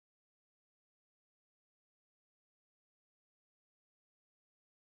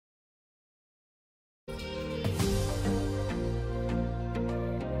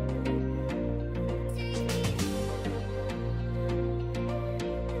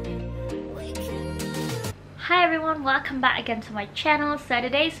Hi everyone, welcome back again to my channel. So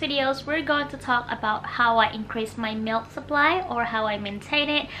today's videos we're going to talk about how I increase my milk supply or how I maintain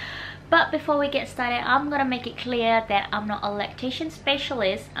it. But before we get started, I'm gonna make it clear that I'm not a lactation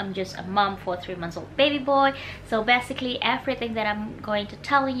specialist. I'm just a mom for a 3-month-old baby boy. So basically everything that I'm going to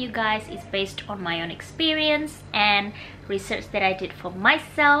tell you guys is based on my own experience and research that I did for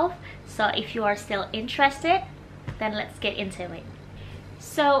myself. So if you are still interested, then let's get into it.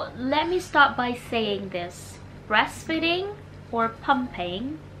 So let me start by saying this. Breastfeeding or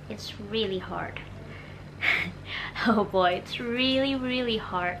pumping is really hard. Oh boy, it's really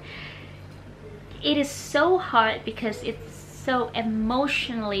hard. It is so hard because it's so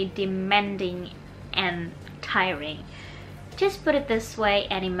emotionally demanding and tiring. Just put it this way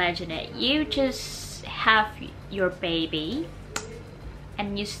and imagine it. You just have your baby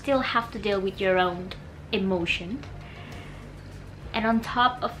and you still have to deal with your own emotion. And on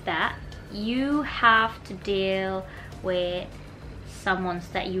top of that, you have to deal with someone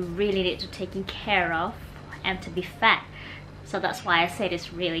that you really need to take care of and to be fed. So that's why I said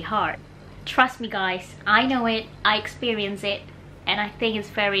it's really hard. Trust me guys, I know it, I experience it, and I think it's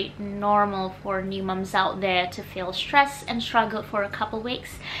very normal for new moms out there to feel stressed and struggle for a couple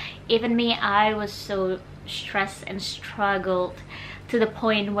weeks. Even me, I was so stressed and struggled to the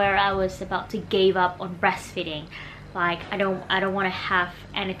point where I was about to give up on breastfeeding. Like I don't want to have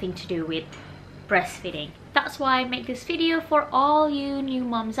anything to do with breastfeeding. That's why I make this video for all you new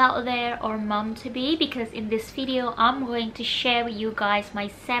moms out there or mom to be, because in this video I'm going to share with you guys my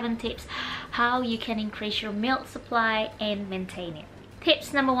 7 tips how you can increase your milk supply and maintain it.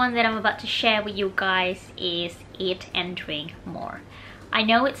 Tips number 1 that I'm about to share with you guys is eat and drink more. I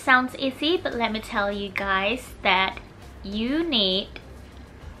know it sounds easy, but let me tell you guys that you need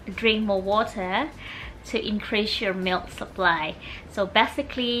to drink more water to increase your milk supply. So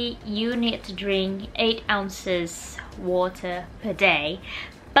basically you need to drink 8 ounces water per day.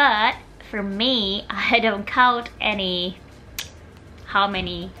 But for me, I don't count how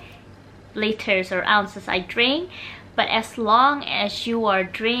many liters or ounces I drink, but as long as you are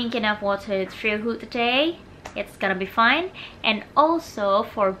drinking enough water throughout the day, it's gonna be fine. And also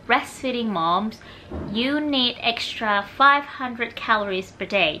for breastfeeding moms, you need extra 500 calories per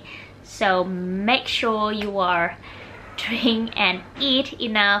day. So make sure you are drink and eat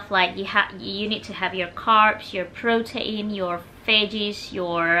enough. Like you need to have your carbs, your protein, your veggies,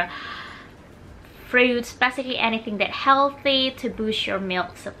 your fruits, basically anything that's healthy to boost your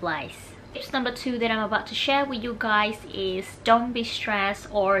milk supplies. Tips number 2 that I'm about to share with you guys is don't be stressed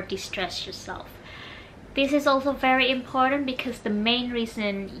or distress yourself. This is also very important because the main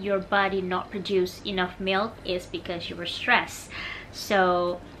reason your body not produce enough milk is because you were stressed.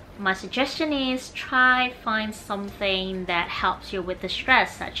 So my suggestion is find something that helps you with the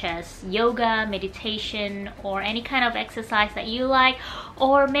stress, such as yoga, meditation, or any kind of exercise that you like,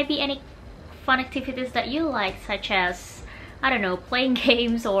 or maybe any fun activities that you like, such as, I don't know, playing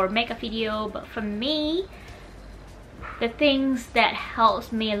games or make a video. But for me, the things that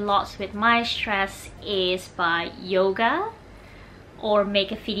helps me a lot with my stress is by yoga or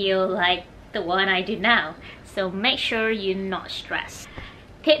make a video like the one I do now. So make sure you're not stressed.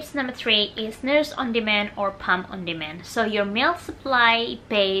 Tips number 3 is nurse on demand or pump on demand. So your milk supply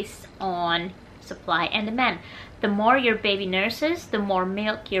based on supply and demand. The more your baby nurses, the more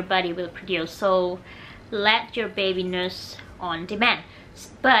milk your body will produce. So let your baby nurse on demand.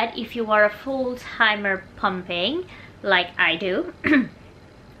 But if you are a full-timer pumping, like I do,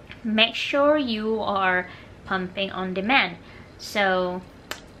 make sure you are pumping on demand. So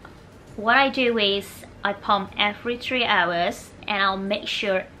what I do is I pump every 3 hours, and I'll make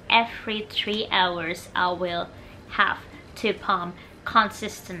sure every 3 hours I will have to pump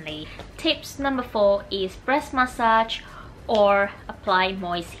consistently. Tips number 4 is breast massage or apply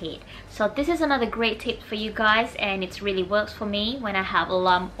moist heat. So this is another great tip for you guys, and it really works for me when I have a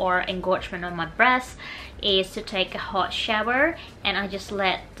lump or engorgement on my breast, is to take a hot shower and I just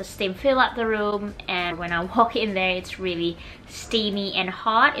let the steam fill up the room, and when I walk in there it's really steamy and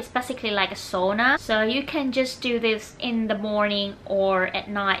hot. It's basically like a sauna. So you can just do this in the morning or at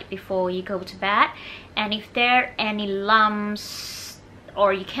night before you go to bed, and if there are any lumps,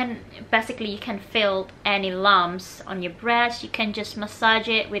 or you can feel any lumps on your breast, you can just massage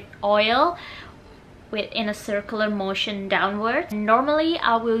it with oil in a circular motion downward. Normally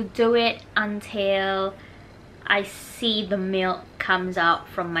I will do it until I see the milk comes out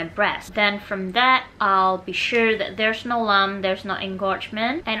from my breast. Then from that I'll be sure that there's no lump, there's no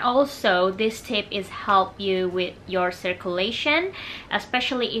engorgement. And also this tip is help you with your circulation,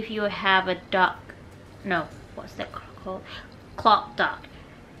 especially if you have a clogged duct.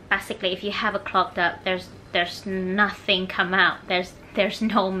 Basically if you have a clogged duct, there's nothing come out. There's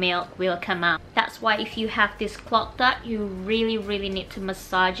no milk will come out. That's why if you have this clogged up, you really need to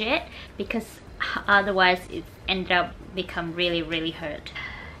massage it, because otherwise it ended up become really hurt.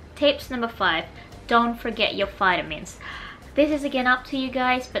 Tips number 5, don't forget your vitamins. This is again up to you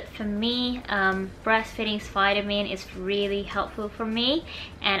guys, but for me, breastfeeding's vitamin is really helpful for me,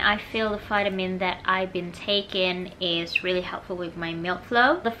 and I feel the vitamin that I've been taking is really helpful with my milk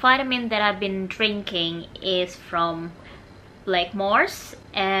flow. The vitamin that I've been drinking is from Blackmore's,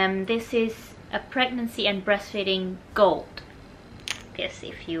 and this is a pregnancy and breastfeeding gold. Guess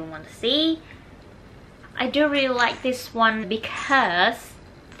if you want to see. I do really like this one because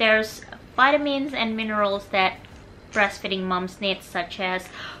there's vitamins and minerals that breastfeeding moms need, such as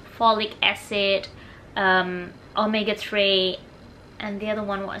folic acid, omega-3, and the other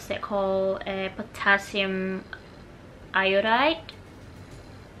one, what's that called, potassium iodide.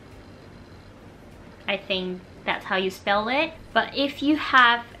 I think that's how you spell it. But if you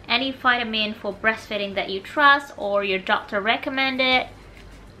have any vitamin for breastfeeding that you trust or your doctor recommended,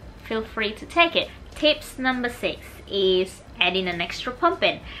 feel free to take it. Tips number 6 is adding an extra pump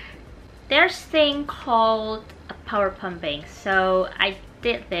in. There's a thing called power pumping. So I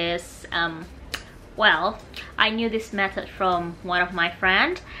did this, well, I knew this method from one of my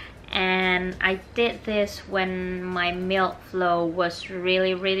friends, and I did this when my milk flow was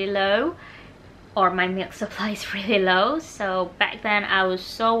really low, or my milk supply is really low. So back then I was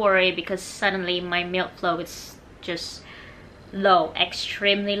so worried because suddenly my milk flow is just low,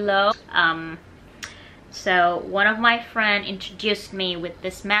 extremely low. So one of my friends introduced me with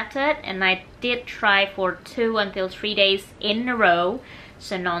this method, and I did try for 2 until 3 days in a row,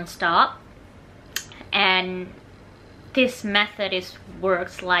 so non-stop. And this method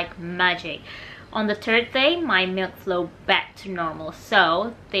works like magic. On the 3rd day, my milk flow back to normal.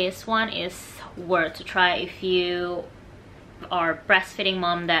 So this one is worth to try if you are breastfeeding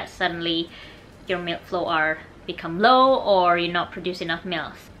mom that suddenly your milk flow are become low or you're not producing enough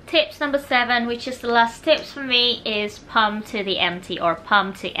milk. Tips number 7, which is the last tips for me, is pump to the empty or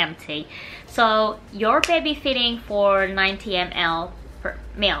pump to empty. So your baby feeding for 90 ml per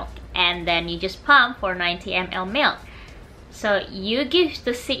milk, and then you just pump for 90 ml milk. So you give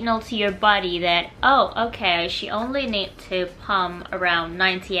the signal to your body that, oh, okay, she only need to pump around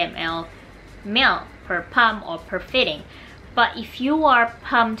 90 ml milk per pump or per feeding. But if you are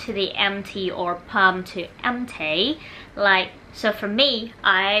pump to the empty or pump to empty, like, so for me,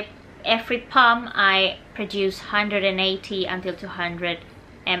 every pump I produce 180 until 200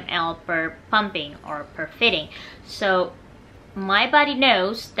 ml per pumping or per feeding. So my body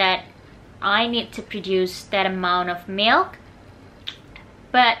knows that I need to produce that amount of milk.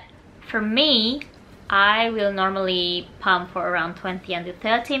 But for me, I will normally pump for around 20 until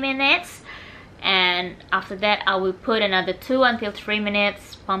 30 minutes. And after that, I will put another 2 until 3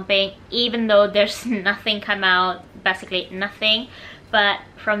 minutes pumping, even though there's nothing come out, basically nothing. But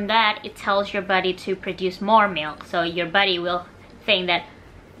from that, it tells your body to produce more milk. So your body will think that,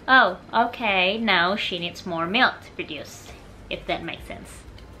 oh, okay, now she needs more milk to produce, if that makes sense.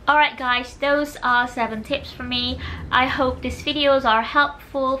 Alright guys, those are 7 tips for me. I hope these videos are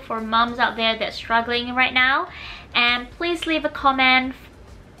helpful for moms out there that's struggling right now. And please leave a comment.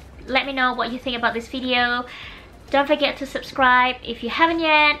 Let me know what you think about this video. Don't forget to subscribe if you haven't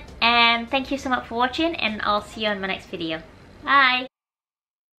yet. And thank you so much for watching, and I'll see you on my next video. Bye!